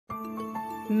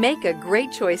Make a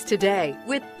great choice today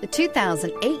with the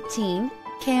 2018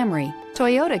 Camry.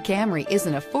 Toyota Camry is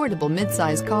an affordable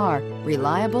midsize car,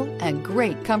 reliable and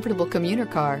great comfortable commuter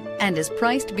car, and is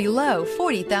priced below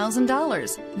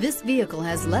 $40,000. This vehicle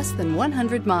has less than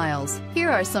 100 miles. Here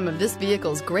are some of this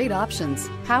vehicle's great options: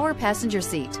 power passenger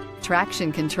seat,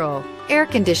 traction control, air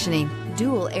conditioning,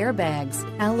 dual airbags,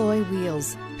 alloy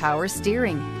wheels, power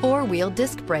steering, four-wheel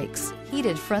disc brakes,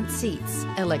 heated front seats,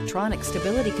 electronic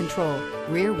stability control,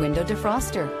 rear window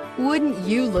defroster. Wouldn't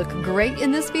you look great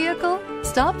in this vehicle?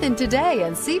 Stop in today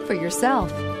and see for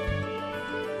yourself.